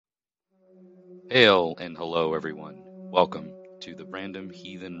Hail and hello, everyone. Welcome to the Random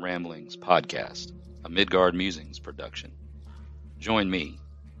Heathen Ramblings podcast, a Midgard Musings production. Join me,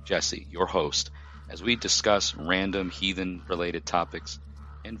 Jesse, your host, as we discuss random heathen-related topics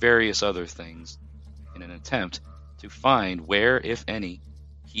and various other things in an attempt to find where, if any,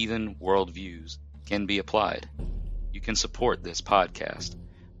 heathen worldviews can be applied. You can support this podcast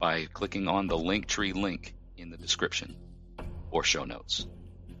by clicking on the Linktree link in the description or show notes.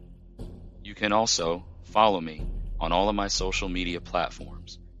 You can also follow me on all of my social media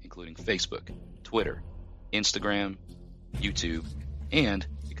platforms, including Facebook, Twitter, Instagram, YouTube, and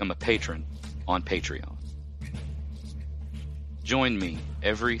become a patron on Patreon. Join me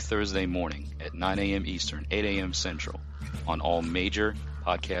every Thursday morning at 9 a.m. Eastern, 8 a.m. Central on all major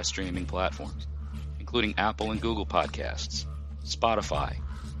podcast streaming platforms, including Apple and Google Podcasts, Spotify,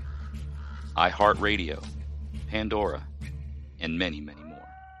 iHeartRadio, Pandora, and many, many more.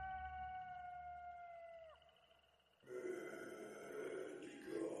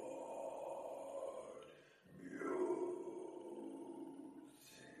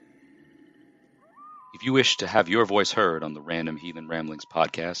 If you wish to have your voice heard on the Random Heathen Ramblings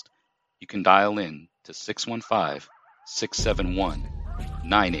podcast, you can dial in to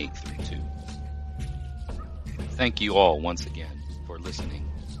 615-671-9832. Thank you all once again for listening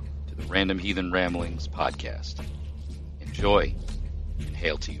to the Random Heathen Ramblings podcast. Enjoy, and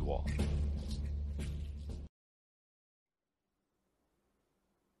hail to you all.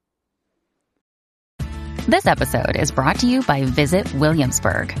 This episode is brought to you by Visit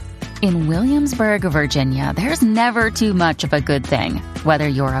Williamsburg. In Williamsburg, Virginia, there's never too much of a good thing. Whether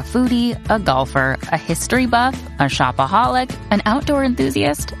you're a foodie, a golfer, a history buff, a shopaholic, an outdoor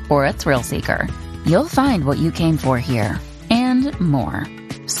enthusiast, or a thrill seeker, you'll find what you came for here and more.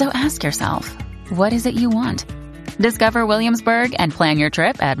 So ask yourself, what is it you want? Discover Williamsburg and plan your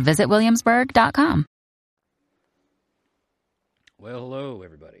trip at visitwilliamsburg.com. Well, hello,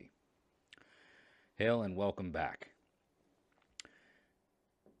 everybody. Hail and welcome back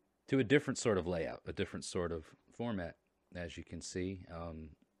to a different sort of layout, a different sort of format, as you can see.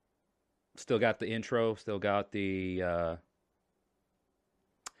 Still got the intro, still got the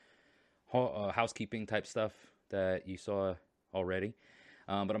housekeeping type stuff that you saw already.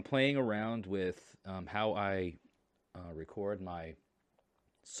 But I'm playing around with how I record my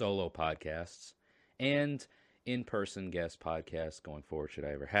solo podcasts and in-person guest podcasts going forward, should I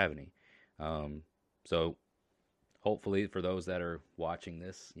ever have any. So hopefully for those that are watching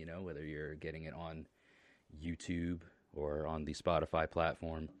this, you know, whether you're getting it on YouTube or on the Spotify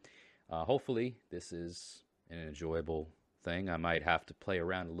platform, hopefully this is an enjoyable thing. I might have to play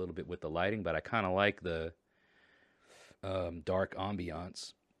around a little bit with the lighting, but I kind of like the dark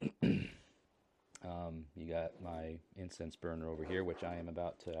ambiance. You got my incense burner over here, which I am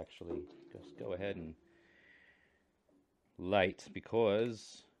about to actually just go ahead and light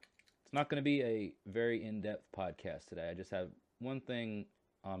because it's not going to be a very in-depth podcast today. I just have one thing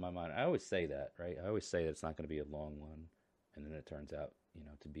on my mind. I always say that, right? I always say that it's not going to be a long one, and then it turns out, you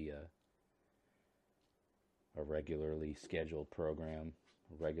know, to be a regularly scheduled program,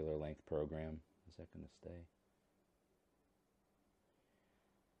 a regular length program. Is that going to stay?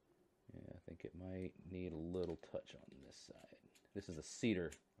 Yeah, I think it might need a little touch on this side. This is a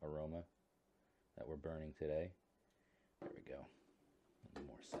cedar aroma that we're burning today. There we go. I'm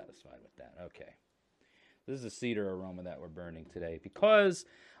more satisfied with that. Okay. This is a cedar aroma that we're burning today because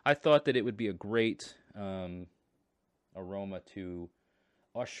I thought that it would be a great aroma to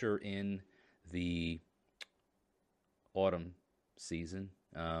usher in the autumn season.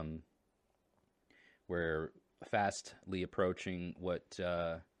 We're fastly approaching what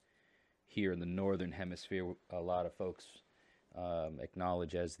here in the northern hemisphere a lot of folks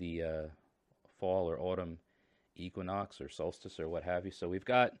acknowledge as the fall or autumn equinox or solstice or what have you. So we've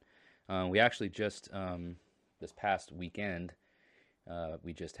got, we actually just, this past weekend,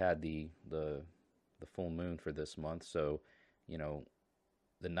 we just had the full moon for this month. So, you know,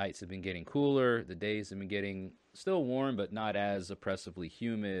 the nights have been getting cooler, the days have been getting still warm, but not as oppressively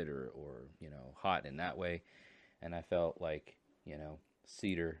humid or you know, hot in that way. And I felt like, you know,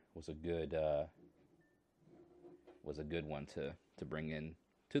 cedar was a good one to bring in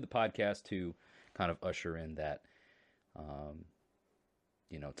to the podcast to kind of usher in that,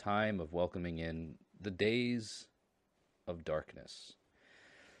 you know, time of welcoming in the days of darkness.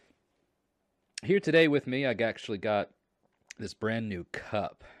 Here today with me, I actually got this brand new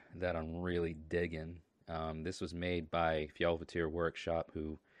cup that I'm really digging. This was made by Fjallvatir Workshop,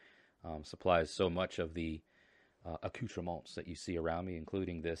 who supplies so much of the accoutrements that you see around me,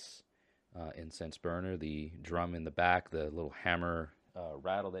 including this incense burner, the drum in the back, the little hammer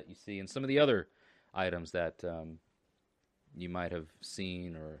rattle that you see, and some of the other items that you might have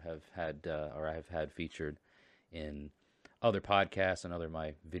seen or have had or I have had featured in other podcasts and other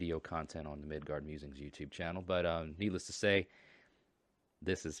my video content on the Midgard Musings YouTube channel. But needless to say,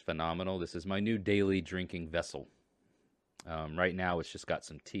 this is phenomenal. This is my new daily drinking vessel. Right now, it's just got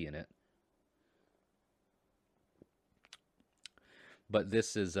some tea in it. But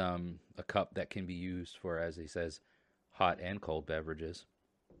this is a cup that can be used for, as he says, hot and cold beverages.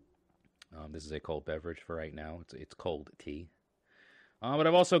 This is a cold beverage for right now. It's cold tea. But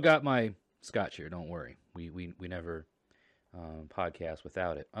I've also got my scotch here. Don't worry. We never podcast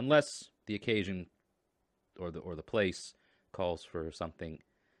without it, unless the occasion or the place calls for something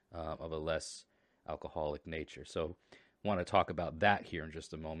of a less alcoholic nature. So, want to talk about that here in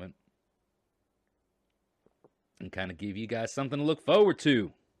just a moment, and kind of give you guys something to look forward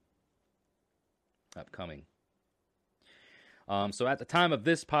to upcoming. So at the time of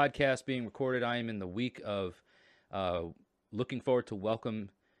this podcast being recorded, I am in the week of looking forward to welcome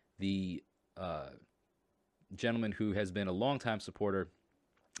the gentleman who has been a longtime supporter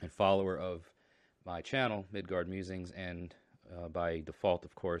and follower of my channel, Midgard Musings, and by default,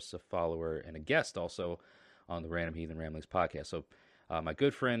 of course, a follower and a guest also on the Random Heathen Ramblings podcast. So my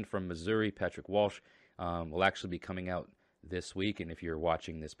good friend from Missouri, Patrick Walsh, will actually be coming out this week, and if you're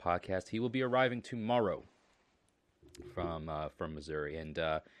watching this podcast, he will be arriving tomorrow from Missouri, and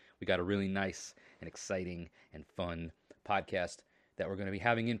we got a really nice and exciting and fun podcast that we're going to be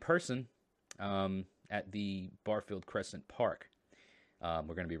having in person at the Barfield Crescent Park. We're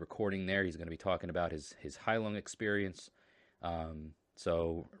going to be recording there. He's going to be talking about his Heilung experience.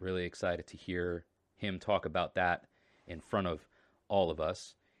 So really excited to hear him talk about that in front of all of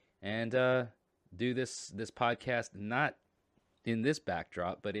us, and do this podcast not in this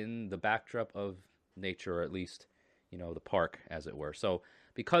backdrop, but in the backdrop of nature, or at least, the park, as it were. So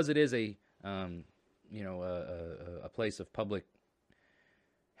because it is a place of public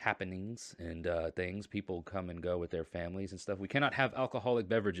happenings and things, people come and go with their families and stuff, we cannot have alcoholic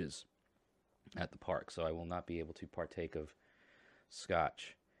beverages at the park, so I will not be able to partake of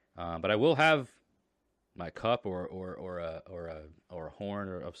scotch. But I will have my cup or a horn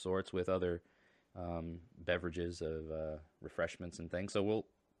or of sorts with other beverages of refreshments and things. So we'll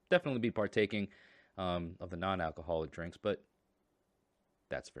definitely be partaking of the non-alcoholic drinks, but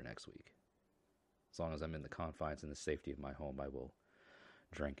that's for next week. As long as I'm in the confines and the safety of my home, I will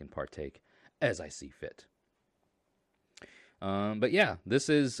drink and partake as I see fit. But yeah, this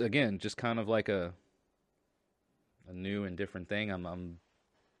is, again, just kind of like a new and different thing. I'm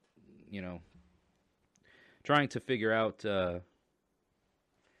trying to figure out the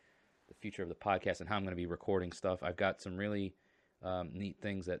future of the podcast and how I'm going to be recording stuff. I've got some really neat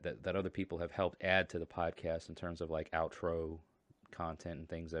things that other people have helped add to the podcast in terms of like outro content and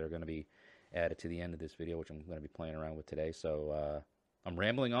things that are going to be added to the end of this video, which I'm going to be playing around with today. So I'm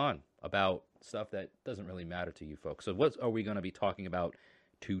rambling on about stuff that doesn't really matter to you folks. So what are we going to be talking about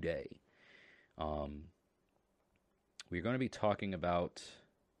today? We're going to be talking about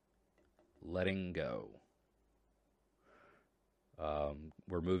letting go.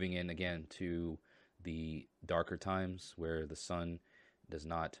 We're moving in again to the darker times where the sun does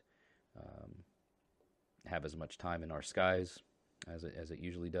not have as much time in our skies as it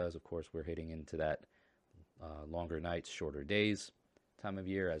usually does. Of course, we're hitting into that longer nights, shorter days time of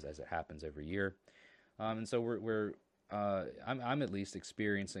year, as it happens every year. And so I'm at least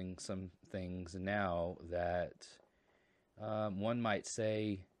experiencing some things now that one might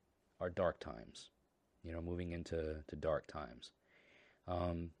say are dark times, moving into dark times.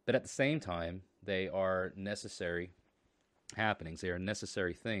 But at the same time, they are necessary happenings. They are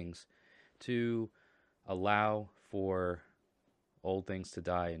necessary things to allow for old things to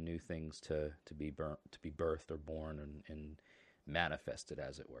die and new things to be birthed or born and manifested,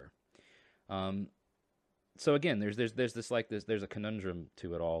 as it were. So again, there's a conundrum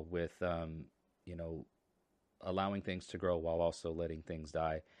to it all with allowing things to grow while also letting things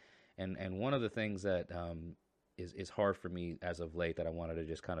die. And one of the things that is hard for me as of late that I wanted to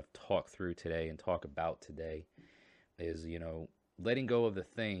just kind of talk through today and talk about today is, letting go of the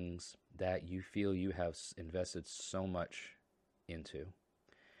things that you feel you have invested so much into,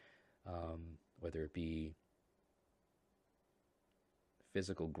 whether it be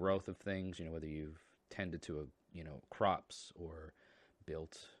physical growth of things, whether you've tended to crops or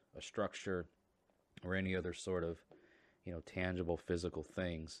built a structure or any other sort of, tangible physical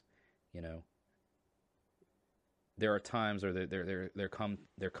things, there are times, or there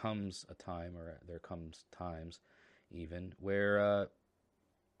comes a time, or there comes times even where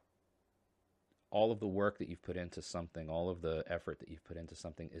all of the work that you've put into something, all of the effort that you've put into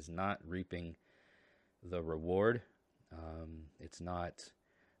something is not reaping the reward. It's not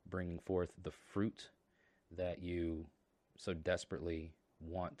bringing forth the fruit that you so desperately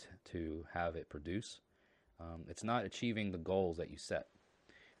want to have it produce. It's not achieving the goals that you set,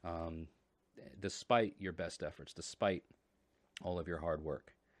 um, despite your best efforts, despite all of your hard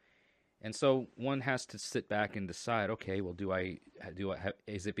work. And so one has to sit back and decide, okay, well,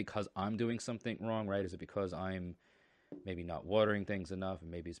 is it because I'm doing something wrong, right? Is it because I'm maybe not watering things enough,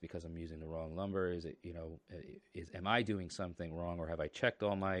 and maybe it's because I'm using the wrong lumber? Is it, am I doing something wrong, or have I checked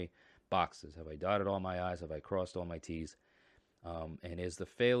all my boxes? Have I dotted all my I's? Have I crossed all my T's? And is the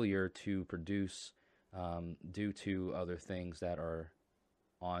failure to produce due to other things that are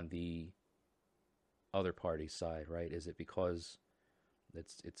on the other party's side, right? Is it because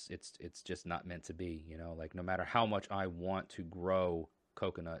it's just not meant to be? Like, no matter how much I want to grow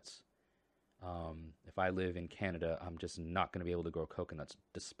coconuts, if I live in Canada, I'm just not going to be able to grow coconuts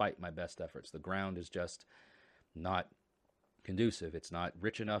despite my best efforts. The ground is just not conducive. It's not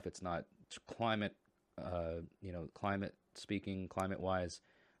rich enough. It's not climate, climate speaking, climate wise.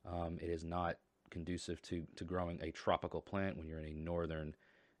 It is not conducive to growing a tropical plant when you're in a northern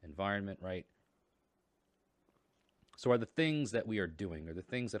environment, right? So are the things that we are doing, or the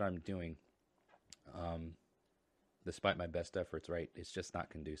things that I'm doing, despite my best efforts, right? It's just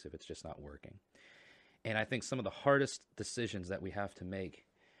not conducive. It's just not working. And I think some of the hardest decisions that we have to make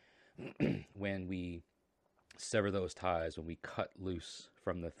when we sever those ties, when we cut loose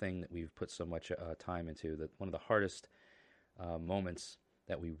from the thing that we've put so much time into, that one of the hardest moments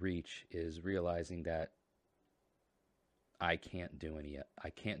that we reach is realizing that I can't do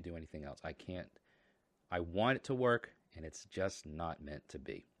anything else. I want it to work, and it's just not meant to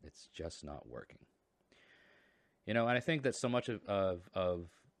be. It's just not working. And I think that so much of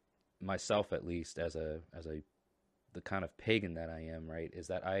myself, at least as the kind of pagan that I am, right, is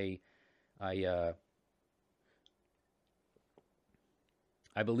that I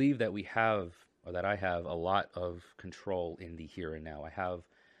believe that we have, or that I have, a lot of control in the here and now.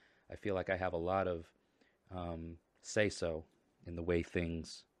 I feel like I have a lot of say so in the way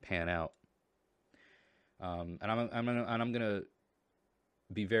things pan out. And I'm gonna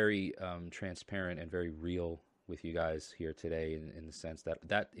be very transparent and very real with you guys here today, in the sense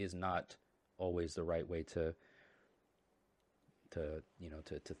that is not always the right way to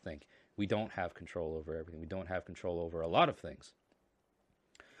think. We don't have control over everything. We don't have control over a lot of things.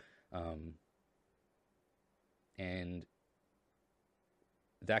 And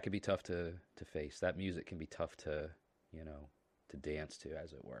that can be tough to face. That music can be tough to dance to,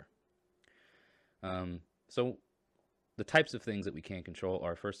 as it were. So the types of things that we can't control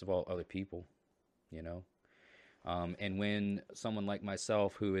are, first of all, other people, and when someone like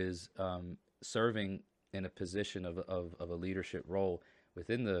myself, who is serving in a position of a leadership role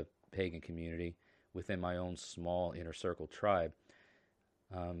within the pagan community, within my own small inner circle tribe,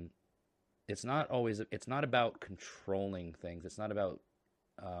 it's not about controlling things. It's not about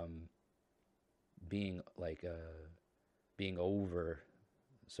being over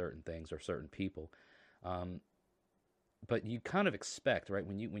certain things or certain people. But you kind of expect, right,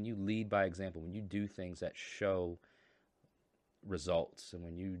 when you lead by example, when you do things that show results, and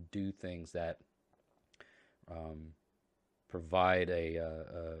when you do things that provide a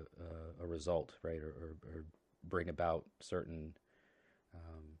result, right, or bring about certain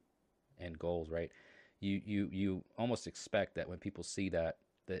end goals, right, you almost expect that when people see that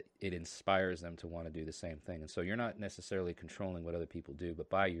it inspires them to want to do the same thing. And so you're not necessarily controlling what other people do, but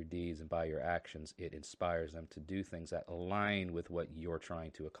by your deeds and by your actions, it inspires them to do things that align with what you're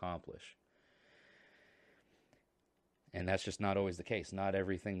trying to accomplish. And that's just not always the case. Not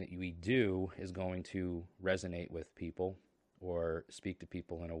everything that we do is going to resonate with people or speak to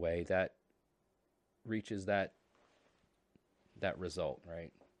people in a way that reaches that result,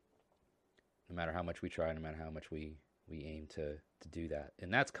 right? No matter how much we try, no matter how much we aim to do that.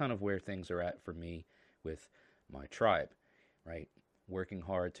 And that's kind of where things are at for me with my tribe, right? Working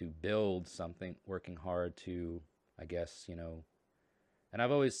hard to build something, working hard to, I guess, and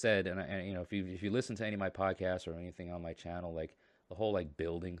I've always said, and if you listen to any of my podcasts or anything on my channel, like the whole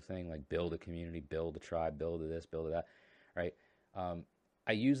building thing, like build a community, build a tribe, build a this, build a that, right?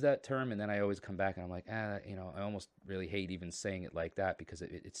 I use that term, and then I always come back and I'm like, I almost really hate even saying it like that, because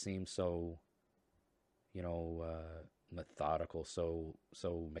it seems so, methodical,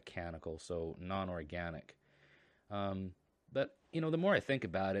 so mechanical, so non-organic. But the more I think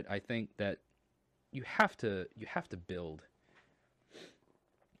about it, I think that you have to build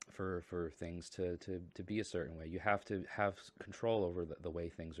for things to be a certain way. You have to have control over the way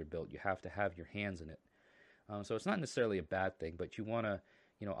things are built. You have to have your hands in it. So it's not necessarily a bad thing, but you want to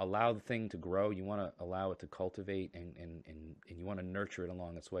allow the thing to grow. You want to allow it to cultivate, and you want to nurture it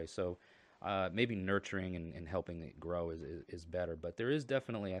along its way. So maybe nurturing and helping it grow is better. But there is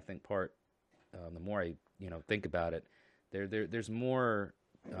definitely, I think, the more I think about it, there's more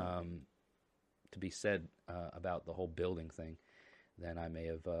to be said about the whole building thing than I may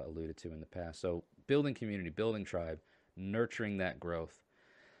have alluded to in the past. So building community, building tribe, nurturing that growth.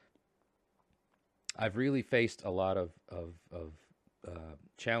 I've really faced a lot of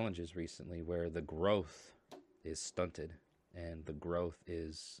challenges recently where the growth is stunted and the growth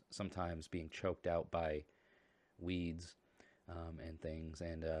is sometimes being choked out by weeds and things.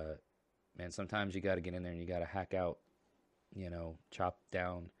 And sometimes you got to get in there and you got to hack out, chop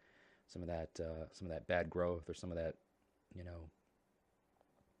down some of that bad growth, or some of that,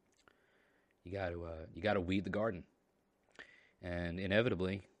 you got to weed the garden. And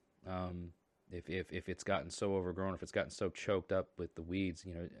inevitably, if it's gotten so overgrown, if it's gotten so choked up with the weeds,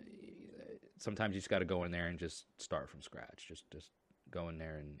 sometimes you just got to go in there and just start from scratch. Just go in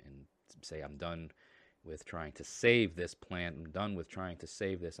there and say, I'm done with trying to save this plant. I'm done with trying to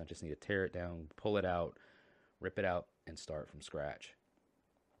save this. I just need to tear it down, pull it out, rip it out, and start from scratch.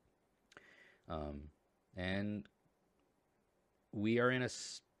 And we are in a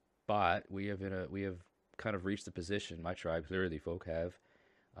spot. We have kind of reached the position. My tribe, clearly, folk have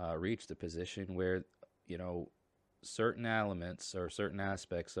reached the position where certain elements or certain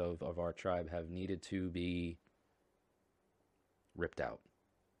aspects of our tribe have needed to be ripped out,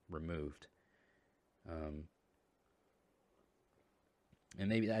 removed. And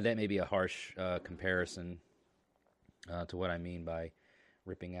maybe that may be a harsh comparison to what I mean by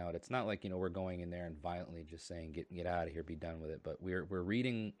ripping out. It's not like we're going in there and violently just saying get out of here, be done with it. But we're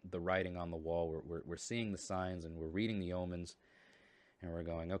reading the writing on the wall. We're seeing the signs, and we're reading the omens, and we're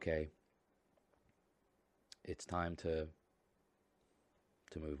going, okay, it's time to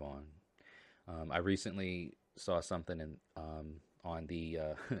move on. I recently saw something on the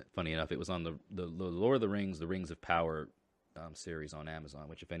funny enough, it was on the Lord of the Rings, the Rings of Power series on Amazon,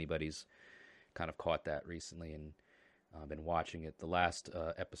 which if anybody's kind of caught that recently and been watching it, the last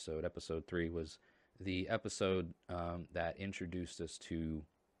episode 3, was the episode that introduced us to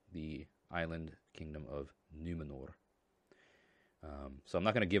the island kingdom of Numenor. So I'm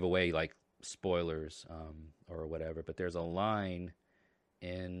not going to give away like spoilers or whatever, but there's a line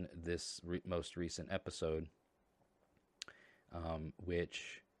in this most recent episode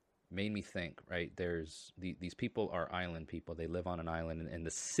which made me think, right? There's these people are island people. They live on an island, and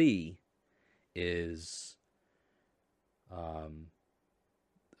the sea is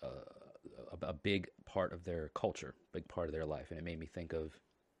a big part of their culture, big part of their life. And it made me think of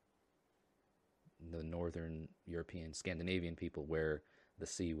the Northern European, Scandinavian people, where the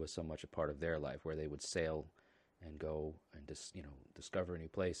sea was so much a part of their life, where they would sail and go and discover new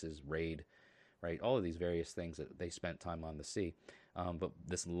places, raid, right? All of these various things that they spent time on the sea. But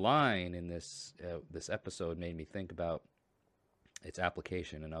this line in this episode made me think about its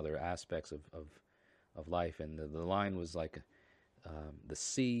application in other aspects of life. And the line was like, the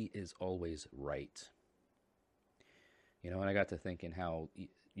sea is always right. And I got to thinking how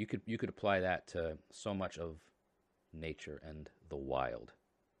you could apply that to so much of nature and the wild.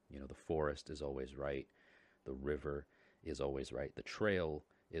 The forest is always right. The river is always right. The trail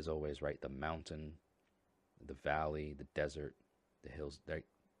is always right. The mountain, the valley, the desert, the hills, it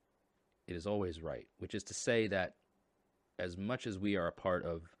is always right. Which is to say that as much as we are a part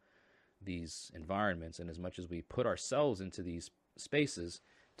of these environments, and as much as we put ourselves into these spaces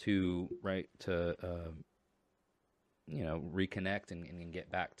to reconnect and get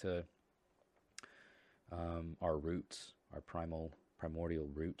back to our roots, our primordial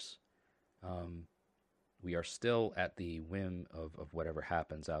roots, we are still at the whim of whatever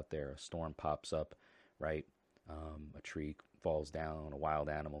happens out there. A storm pops up, right? A tree falls down, a wild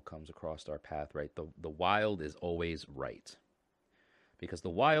animal comes across our path, right? The wild is always right, because the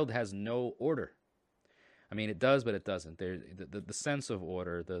wild has no order. I mean, it does, but it doesn't. The sense of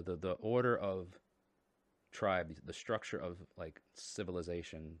order, the order of tribe, the structure of like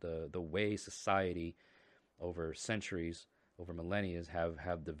civilization, the way society over centuries, over millennia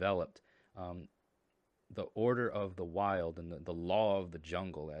have developed, the order of the wild and the law of the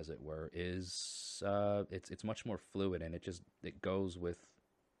jungle, as it were, is it's much more fluid, and it goes with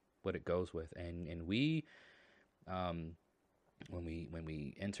what it goes with. And we when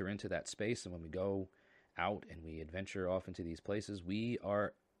we enter into that space, and when we go out and we adventure off into these places, we've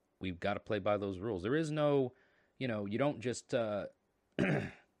got to play by those rules. There is no, you don't just I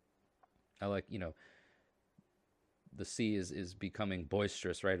like, the sea is becoming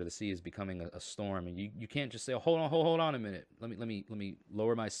boisterous, right? Or the sea is becoming a storm, and you can't just say, oh, hold on a minute. Let me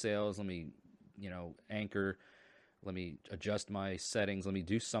lower my sails. Let me, anchor. Let me adjust my settings. Let me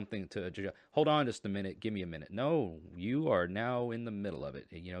do something to adjust. Hold on just a minute. Give me a minute. No, you are now in the middle of it.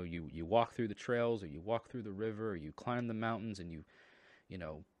 You walk through the trails, or you walk through the river, or you climb the mountains, and you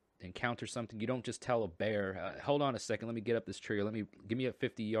encounter something. You don't just tell a bear, hold on a second, let me get up this tree, or give me a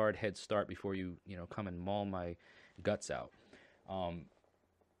 50-yard head start before you come and maul my guts out.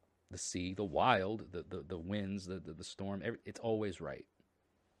 The sea, the wild, the winds, the storm, it's always right.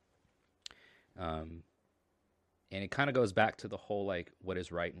 And it kind of goes back to the whole, like, what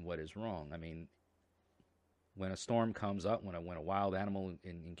is right and what is wrong. I mean, when a storm comes up, when a wild animal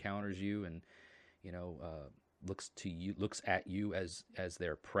encounters you, and looks at you as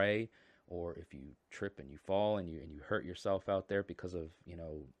their prey, or if you trip and you fall and you hurt yourself out there because of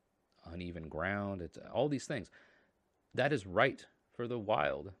uneven ground, it's all these things. That is right for the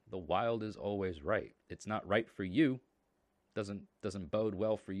wild. The wild is always right. It's not right for you. Doesn't bode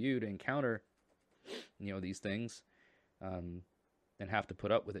well for you to encounter these things, and have to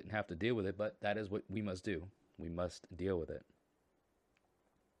put up with it and have to deal with it. But that is what we must do. We must deal with it.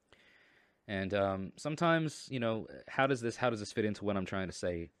 And sometimes, how does this fit into what I'm trying to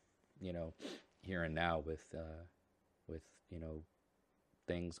say, here and now with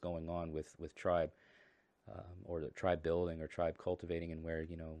things going on with tribe, or the tribe building or tribe cultivating, and where,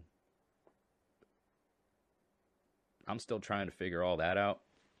 I'm still trying to figure all that out,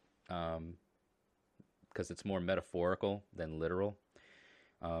 because it's more metaphorical than literal.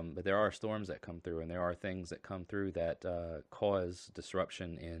 But there are storms that come through, and there are things that come through that cause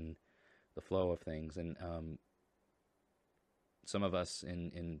disruption in the flow of things. And some of us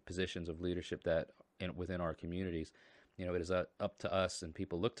in positions of leadership within our communities, it is up to us, and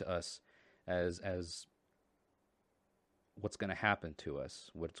people look to us as what's going to happen to us,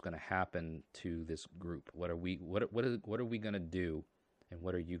 what's going to happen to this group. What are we going to do, and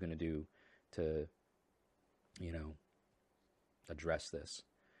what are you going to do to address this?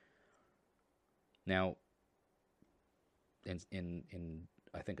 Now, in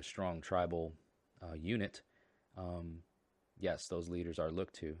I think a strong tribal unit, yes, those leaders are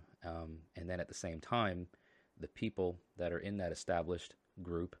looked to, and then at the same time, the people that are in that established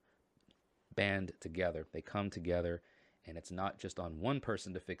group band together. They come together, and it's not just on one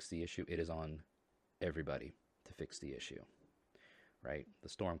person to fix the issue. It is on everybody to fix the issue, right? The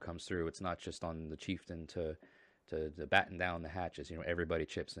storm comes through. It's not just on the chieftain to batten down the hatches. Everybody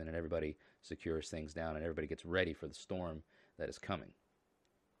chips in, and everybody secures things down, and everybody gets ready for the storm that is coming.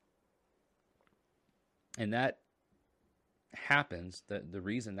 And that happens, the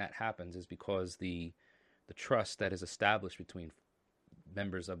reason that happens is because the trust that is established between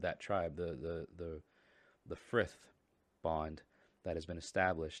members of that tribe, the frith bond that has been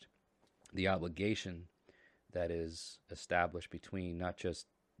established, the obligation that is established between not just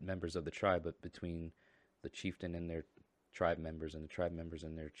members of the tribe, but between the chieftain and their tribe members, and the tribe members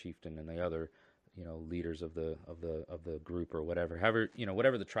and their chieftain, and the other leaders of the group, or whatever. However,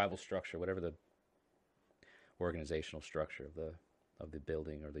 whatever the tribal structure, whatever the organizational structure of the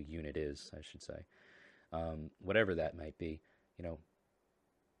building, or the unit is, I should say, whatever that might be,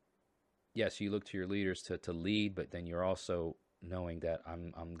 yes, you look to your leaders to lead, but then you're also knowing that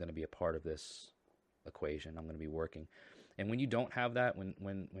I'm going to be a part of this equation. I'm going to be working. And when you don't have that,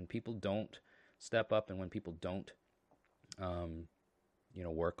 when people don't step up, and when people don't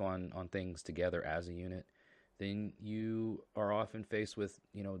work on things together as a unit, then you are often faced with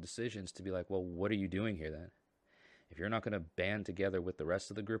decisions to be like, well, what are you doing here then? If you're not going to band together with the rest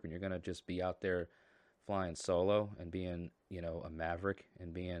of the group, and you're going to just be out there flying solo and being a maverick,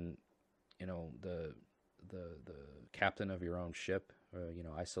 and being the captain of your own ship, or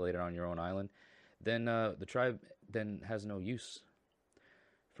isolated on your own island, then the tribe then has no use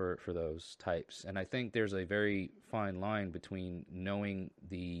for those types. And I think there's a very fine line between knowing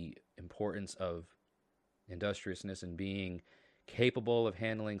the importance of industriousness and being capable of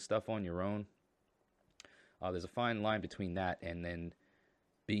handling stuff on your own. There's a fine line between that and then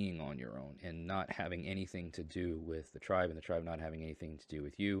being on your own and not having anything to do with the tribe, and the tribe not having anything to do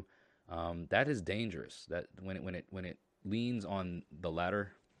with you. That is dangerous. That when it leans on the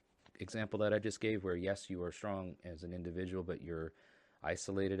latter example that I just gave, where yes, you are strong as an individual, but you're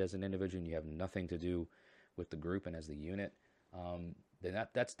isolated as an individual, and you have nothing to do with the group and as the unit, then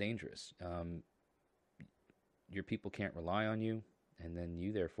that's dangerous. Your people can't rely on you, and then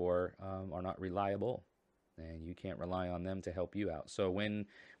you therefore are not reliable, and you can't rely on them to help you out. So when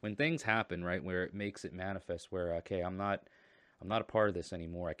things happen, right, where it makes it manifest, where okay, I'm not a part of this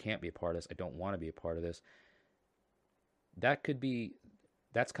anymore, I can't be a part of this, I don't want to be a part of this, that could be,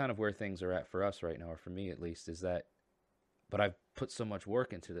 that's kind of where things are at for us right now, or for me at least, is that, but I've put so much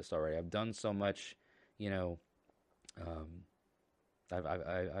work into this already. I've done so much, you know, um,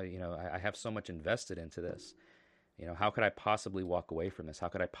 I have so much invested into this. You know, how could I possibly walk away from this? How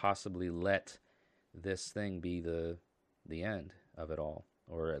could I possibly let this thing be the end of it all,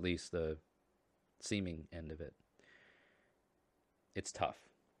 or at least the seeming end of it? It's tough.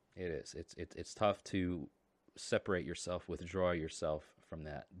 It is. It's tough to separate yourself, withdraw yourself from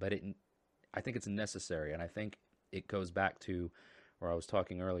that. But I think it's necessary, and I think it goes back to where I was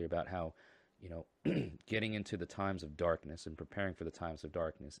talking earlier about how, you know, getting into the times of darkness and preparing for the times of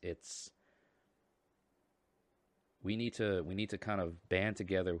darkness. We need to kind of band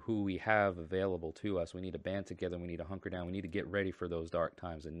together who we have available to us. We need to band together. We need to hunker down. We need to get ready for those dark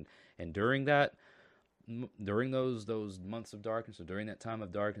times. And during that, during those months of darkness, or during that time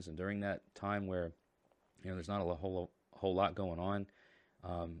of darkness, and during that time where, you know, there's not a whole lot going on,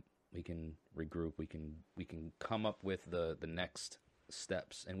 we can regroup. We can come up with the next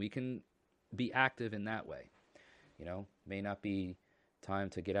steps, and we can be active in that way. You know, may not be time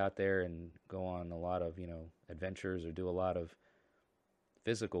to get out there and go on a lot of, you know, adventures or do a lot of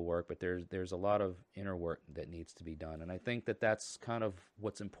physical work, but there's a lot of inner work that needs to be done. And I think that that's kind of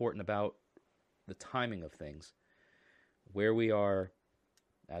what's important about the timing of things, where we are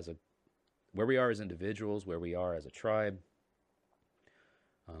as individuals, where we are as a tribe,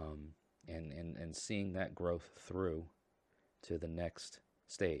 and seeing that growth through to the next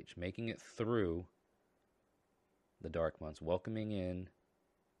stage, making it through the dark months, welcoming in,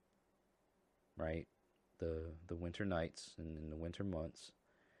 right, the winter nights and the winter months,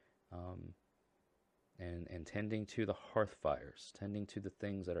 and tending to the hearth fires, tending to the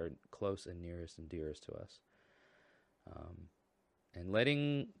things that are close and nearest and dearest to us, and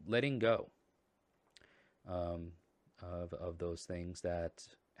letting go of those things that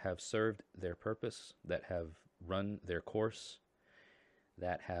have served their purpose, that have run their course,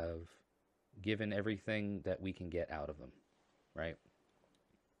 that have given everything that we can get out of them, right?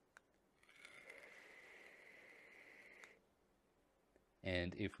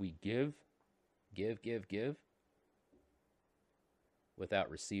 And if we give without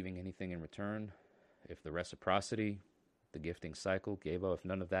receiving anything in return, if the reciprocity, the gifting cycle, Gabo, if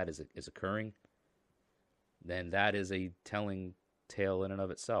none of that is occurring, then that is a telling tale in and of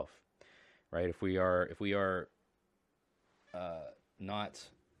itself, right? If we are not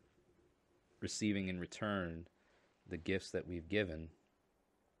receiving in return the gifts that we've given,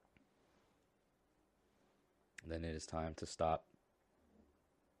 then it is time to stop.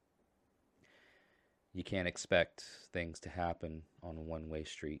 You can't expect things to happen on a one-way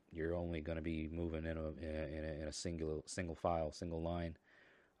street. You're only going to be moving in a single file, single line.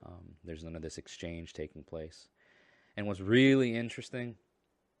 There's none of this exchange taking place. And what's really interesting,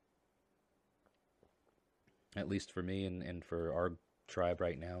 at least for me and for our tribe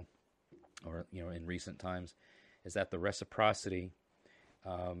right now, or, you know, in recent times, is that the reciprocity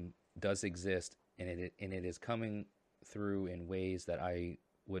does exist, and it is coming through in ways that I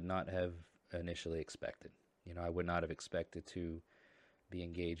would not have initially expected. You know, I would not have expected to be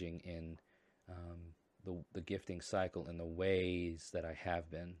engaging in the gifting cycle in the ways that I have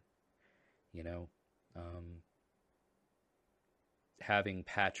been. You know, having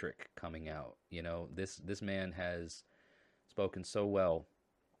Patrick coming out. You know, this man has spoken so well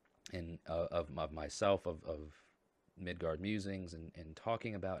of myself, of Midgard Musings, and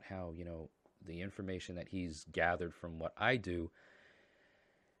talking about how, you know, the information that he's gathered from what I do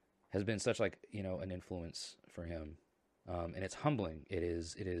has been such, like, you know, an influence for him, and it's humbling. It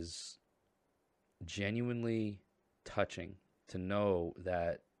is genuinely touching to know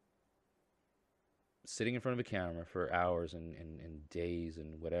that sitting in front of a camera for hours and days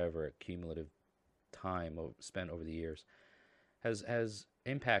and whatever cumulative time spent over the years has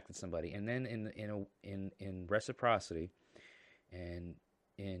impacted somebody, and then in reciprocity and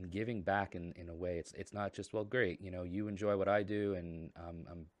in giving back in a way, it's not just, well, great, you know, you enjoy what I do, and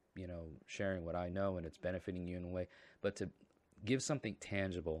I'm you know, sharing what I know, and it's benefiting you in a way, but to give something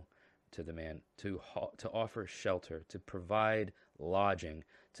tangible to the man, to offer shelter, to provide lodging,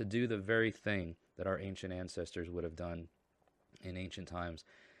 to do the very thing that our ancient ancestors would have done in ancient times,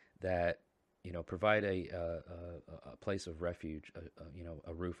 that, you know, provide a place of refuge, you know,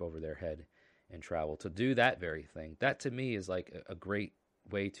 a roof over their head and travel, to do that very thing. That to me is like a great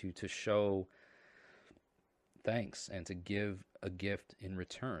way to show thanks and to give a gift in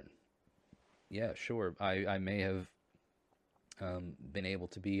return. Yeah, sure. I may have been able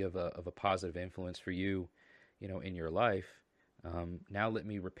to be of a positive influence for you, you know, in your life. Now let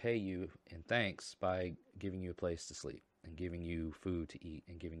me repay you in thanks by giving you a place to sleep, and giving you food to eat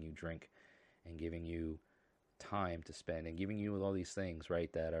and giving you drink and giving you time to spend and giving you all these things,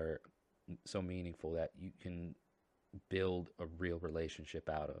 right, that are so meaningful that you can build a real relationship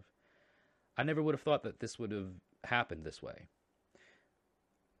out of. I never would have thought that this would have happened this way.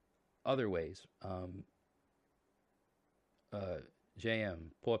 Other ways, JM,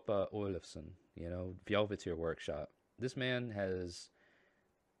 Porpa Olofsson, Velveteer Workshop. This man has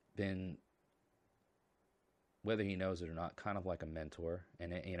been, whether he knows it or not, kind of like a mentor.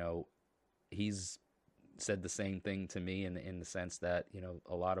 And, he's said the same thing to me in the sense that,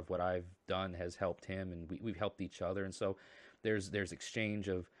 a lot of what I've done has helped him, and we've helped each other. And so there's exchange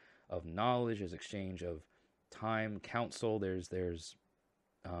of knowledge, there's exchange of time, counsel, there's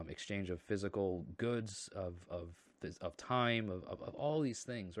exchange of physical goods, of time, of all these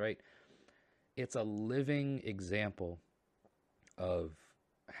things, right? It's a living example of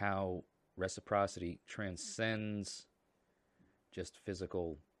how reciprocity transcends just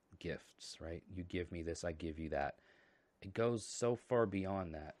physical gifts, right? You give me this, I give you that. It goes so far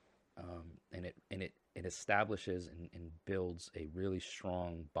beyond that, and it establishes and builds a really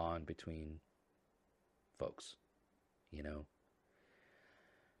strong bond between folks,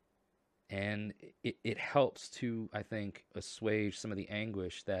 And it helps to, I think, assuage some of the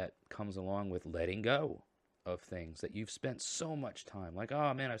anguish that comes along with letting go of things that you've spent so much time. Like,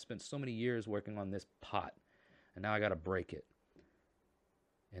 oh man, I've spent so many years working on this pot, and now I got to break it.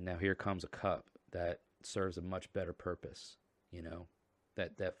 And now here comes a cup that serves a much better purpose,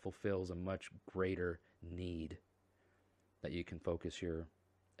 that fulfills a much greater need that you can focus your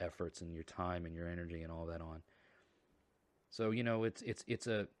efforts and your time and your energy and all that on. So, it's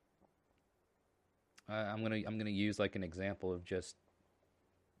a, I'm gonna use like an example of just,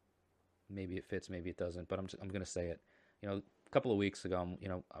 maybe it fits, maybe it doesn't, but I'm gonna say it. A couple of weeks ago,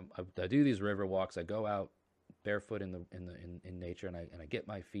 I do these river walks. I go out barefoot in nature, and I get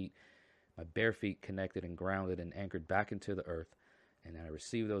my bare feet connected and grounded and anchored back into the earth, and then I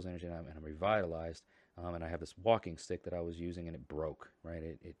receive those energy, and I'm revitalized. And I have this walking stick that I was using, and it broke.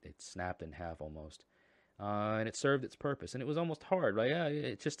 Right, it snapped in half almost, and it served its purpose, and it was almost hard. Right, yeah,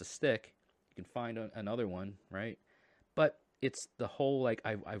 it's just a stick. You can find another one, right? But it's the whole, like,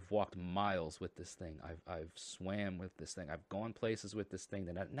 I've walked miles with this thing. I've swam with this thing. I've gone places with this thing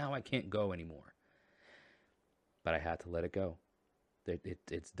that now I can't go anymore. But I had to let it go.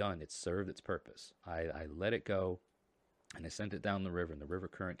 It's done. It's served its purpose. I let it go, and I sent it down the river, and the river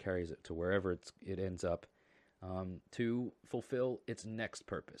current carries it to wherever it ends up, to fulfill its next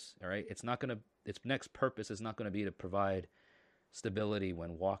purpose. All right, its next purpose is not going to be to provide stability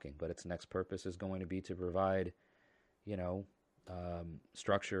when walking, but its next purpose is going to be to provide,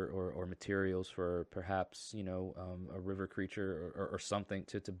 structure or materials for perhaps, a river creature or something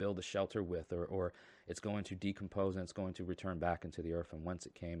to build a shelter with, or it's going to decompose and it's going to return back into the earth from whence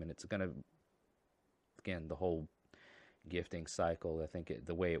it came. And it's going to, again, the whole gifting cycle, I think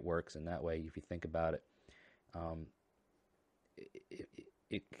the way it works in that way, if you think about it,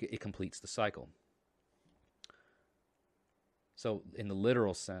 it completes the cycle. So in the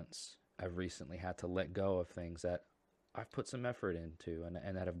literal sense, I've recently had to let go of things that I've put some effort into and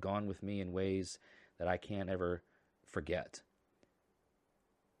that have gone with me in ways that I can't ever forget.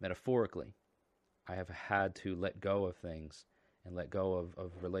 Metaphorically, I have had to let go of things and let go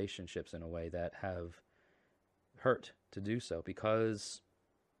of relationships in a way that have hurt to do so, because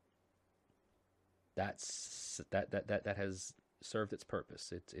that has served its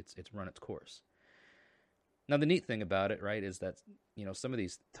purpose. It's run its course. Now, the neat thing about it, right, is that, some of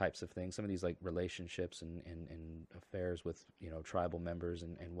these types of things, some of these like relationships and affairs with, tribal members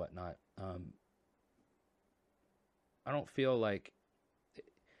and whatnot, I don't feel like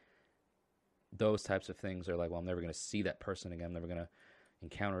those types of things are like, well, I'm never going to see that person again. I'm never going to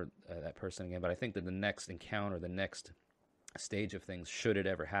encounter that person again. But I think that the next encounter, the next stage of things, should it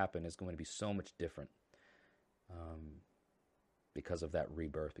ever happen, is going to be so much different, because of that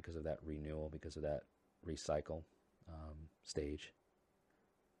rebirth, because of that renewal, because of that recycle stage.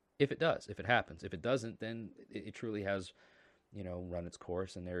 If it happens. If it doesn't, then it truly has, run its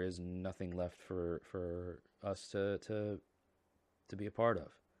course, and there is nothing left for us to be a part of.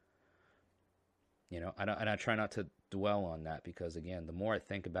 And I try not to dwell on that, because again, the more I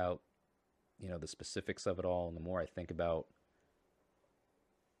think about, the specifics of it all, and the more I think about,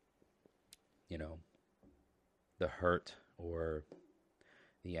 the hurt or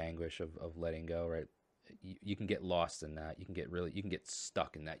the anguish of letting go, right? You can get lost in that. You can get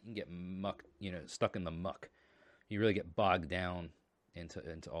stuck in that. You can get stuck in the muck. You really get bogged down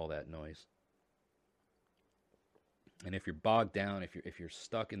into all that noise. And if you're bogged down, if you're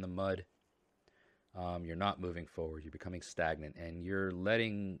stuck in the mud, You're not moving forward. You're becoming stagnant, and you're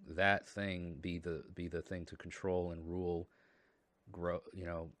letting that thing be the thing to control and rule, grow,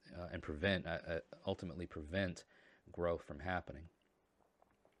 and prevent, ultimately prevent growth from happening.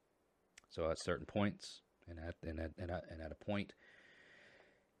 So at certain points, and at a point,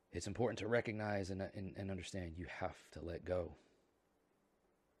 it's important to recognize and understand you have to let go.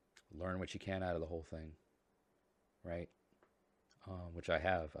 Learn what you can out of the whole thing, right? Which I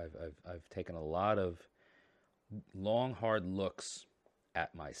have. I've taken a lot of long, hard looks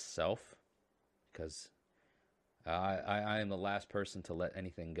at myself, because I am the last person to let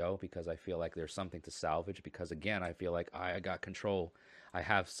anything go, because I feel like there's something to salvage. Because again, I feel like I got control. I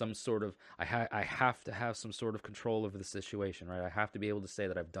have some sort of I have to have some sort of control over the situation, right? I have to be able to say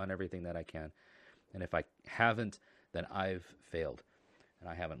that I've done everything that I can, and if I haven't, then I've failed, and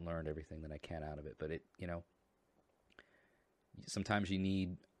I haven't learned everything that I can out of it. But sometimes you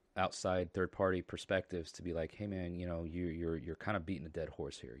need outside third-party perspectives to be like, hey man, you're kind of beating a dead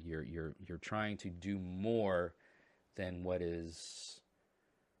horse here. You're trying to do more than what is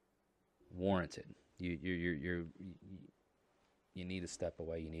warranted. You need to step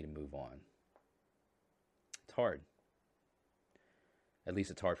away. You need to move on. It's hard. At least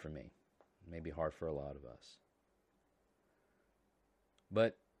it's hard for me. Maybe hard for a lot of us.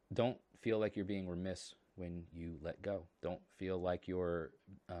 But don't feel like you're being remiss when you let go. Don't feel like you're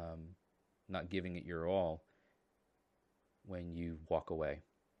not giving it your all when you walk away.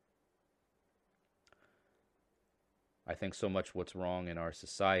 I think so much what's wrong in our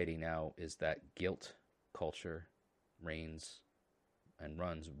society now is that guilt culture reigns and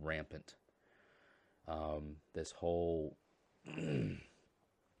runs rampant. This whole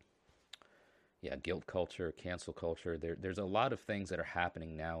guilt culture, cancel culture. There's a lot of things that are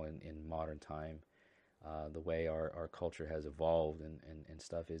happening now in modern time. The way our culture has evolved and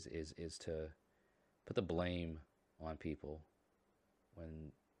stuff is to put the blame on people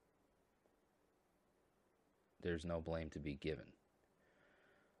when there's no blame to be given.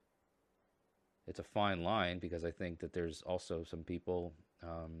 It's a fine line, because I think that there's also some people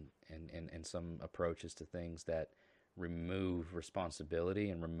and some approaches to things that remove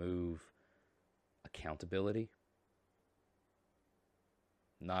responsibility and remove accountability.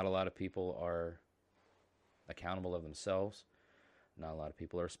 Not a lot of people are accountable of themselves. Not a lot of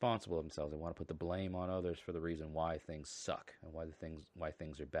people are responsible of themselves. They want to put the blame on others for the reason why things suck and why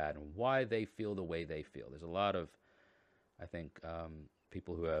things are bad and why they feel the way they feel. There's a lot of, I think,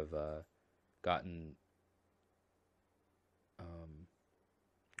 people who have gotten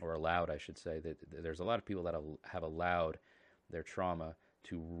or allowed, I should say, that there's a lot of people that have allowed their trauma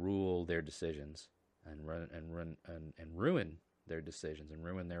to rule their decisions and ruin their decisions and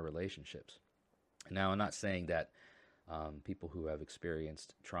ruin their relationships. Now, I'm not saying that people who have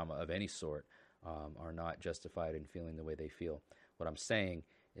experienced trauma of any sort are not justified in feeling the way they feel. What I'm saying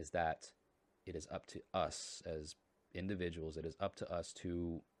is that it is up to us as individuals, it is up to us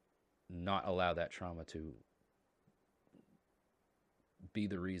to not allow that trauma to be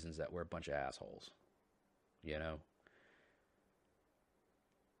the reasons that we're a bunch of assholes,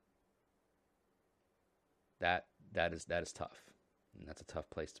 That is tough. And that's a tough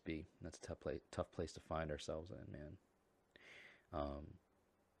place to be. That's a tough place to find ourselves in, man.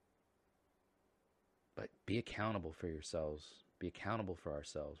 But be accountable for yourselves. Be accountable for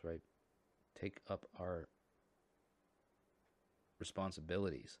ourselves, right? Take up our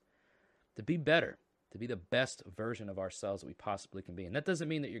responsibilities to be better, to be the best version of ourselves that we possibly can be. And that doesn't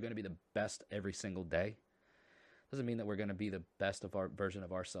mean that you're going to be the best every single day. Doesn't mean that we're going to be the best of our version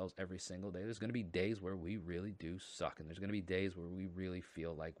of ourselves every single day. There's going to be days where we really do suck, and there's going to be days where we really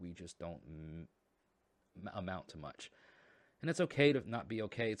feel like we just don't amount to much. And it's okay to not be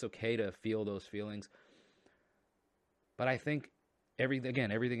okay. It's okay to feel those feelings. But I think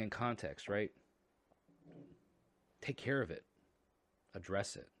everything in context, right? Take care of it.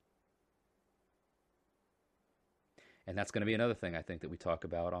 Address it. And that's going to be another thing I think that we talk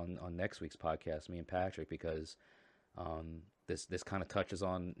about on next week's podcast, me and Patrick, because this kind of touches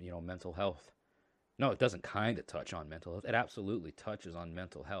on, mental health. No, it doesn't kind of touch on mental health. It absolutely touches on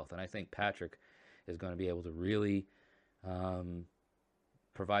mental health. And I think Patrick is going to be able to really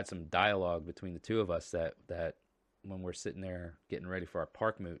provide some dialogue between the two of us that when we're sitting there getting ready for our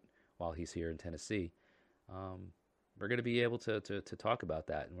park moot while he's here in Tennessee, we're going to be able to talk about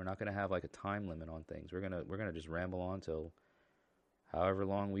that. And we're not going to have like a time limit on things. We're going to just ramble on till however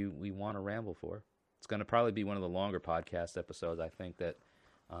long we want to ramble for. It's going to probably be one of the longer podcast episodes, I think, that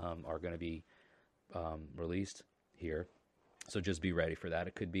are going to be released here. So just be ready for that.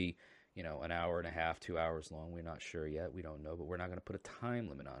 It could be, an hour and a half, 2 hours long. We're not sure yet. We don't know, but we're not going to put a time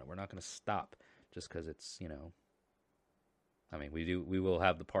limit on it. We're not going to stop just because it's, I mean, we will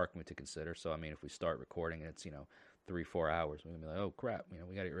have the parking to consider. So, I mean, if we start recording and it's, 3-4 hours, we're going to be like, oh, crap, we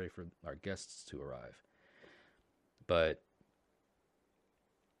got to get ready for our guests to arrive. But,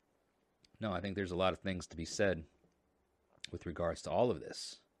 no, I think there's a lot of things to be said with regards to all of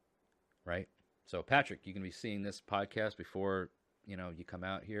this, right? So, Patrick, you can be seeing this podcast before, you come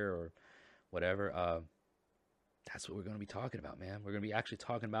out here or whatever. That's what we're going to be talking about, man. We're going to be actually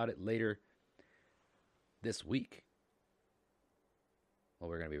talking about it later this week. Well,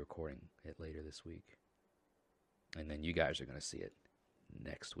 we're going to be recording it later this week. And then you guys are going to see it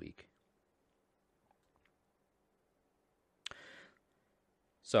next week.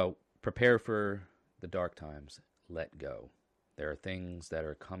 So, prepare for the dark times. Let go. There are things that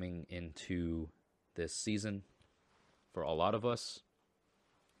are coming into this season for a lot of us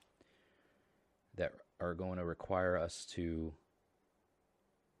that are going to require us to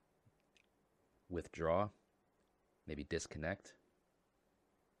withdraw, maybe disconnect,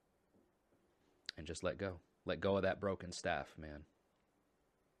 and just let go. Let go of that broken staff, man.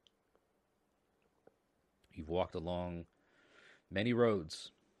 You've walked along many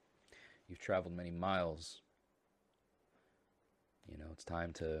roads. You've traveled many miles. It's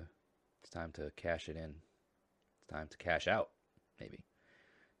time to cash it in. It's time to cash out, maybe.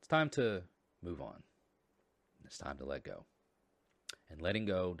 It's time to move on. It's time to let go. And letting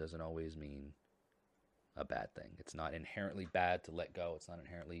go doesn't always mean a bad thing. It's not inherently bad to let go. It's not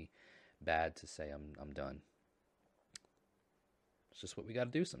inherently bad to say I'm done. It's just what we got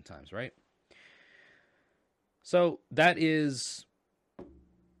to do sometimes, right? So that is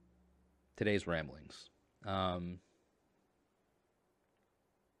today's ramblings. I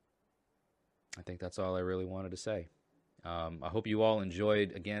think that's all I really wanted to say. I hope you all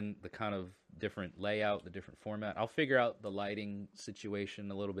enjoyed, again, the kind of different layout, the different format. I'll figure out the lighting situation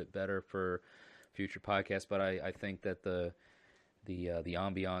a little bit better for future podcasts, but I think that the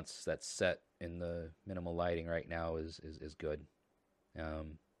ambiance that's set in the minimal lighting right now is good.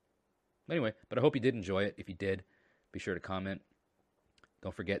 Anyway, but I hope you did enjoy it. If you did, be sure to comment.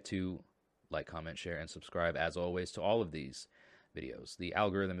 Don't forget to like, comment, share, and subscribe, as always, to all of these videos. The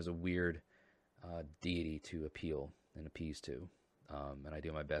algorithm is a weird deity to appeal and appease to, and I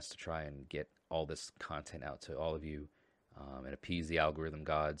do my best to try and get all this content out to all of you and appease the algorithm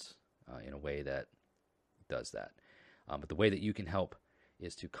gods in a way that does that. But the way that you can help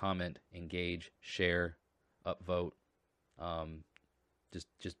is to comment, engage, share, upvote,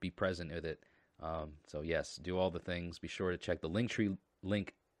 just be present with it. So yes, do all the things. Be sure to check the Linktree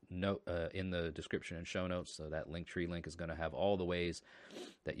link note in the description and show notes. So that Linktree link is going to have all the ways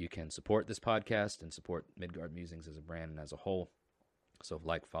that you can support this podcast and support Midgard Musings as a brand and as a whole. So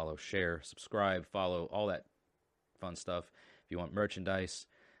like, follow, share, subscribe, follow, all that fun stuff. If you want merchandise,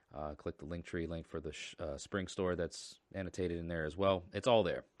 click the Linktree link for the spring store that's annotated in there as well. It's all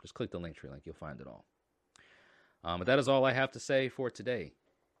there. Just click the Linktree link. You'll find it all. But that is all I have to say for today.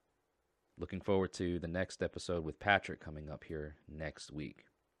 Looking forward to the next episode with Patrick coming up here next week.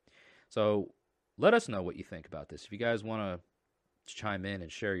 So let us know what you think about this. If you guys want to chime in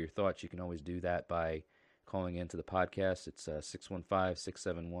and share your thoughts, you can always do that by calling into the podcast. It's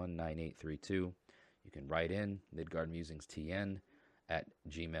 615-671-9832. You can write in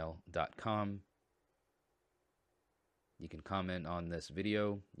midgardmusingstn@gmail.com. You can comment on this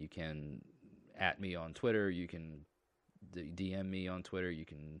video. You can @ me on Twitter. You can DM me on Twitter. You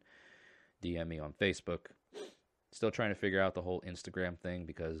can DM me on Facebook. Still trying to figure out the whole Instagram thing,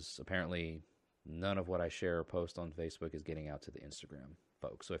 because apparently none of what I share or post on Facebook is getting out to the Instagram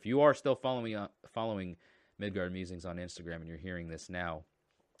folks. So if you are still following Midgard Musings on Instagram and you're hearing this now,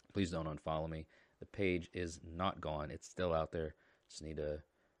 please don't unfollow me. The page is not gone. It's still out there. Just need to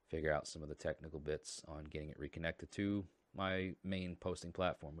figure out some of the technical bits on getting it reconnected to my main posting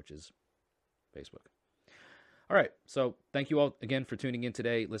platform, which is Facebook. All right. So thank you all again for tuning in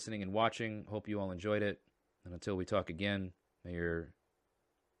today, listening and watching. Hope you all enjoyed it. And until we talk again, may your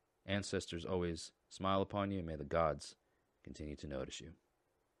ancestors always smile upon you, and may the gods continue to notice you.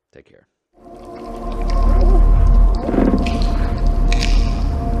 Take care.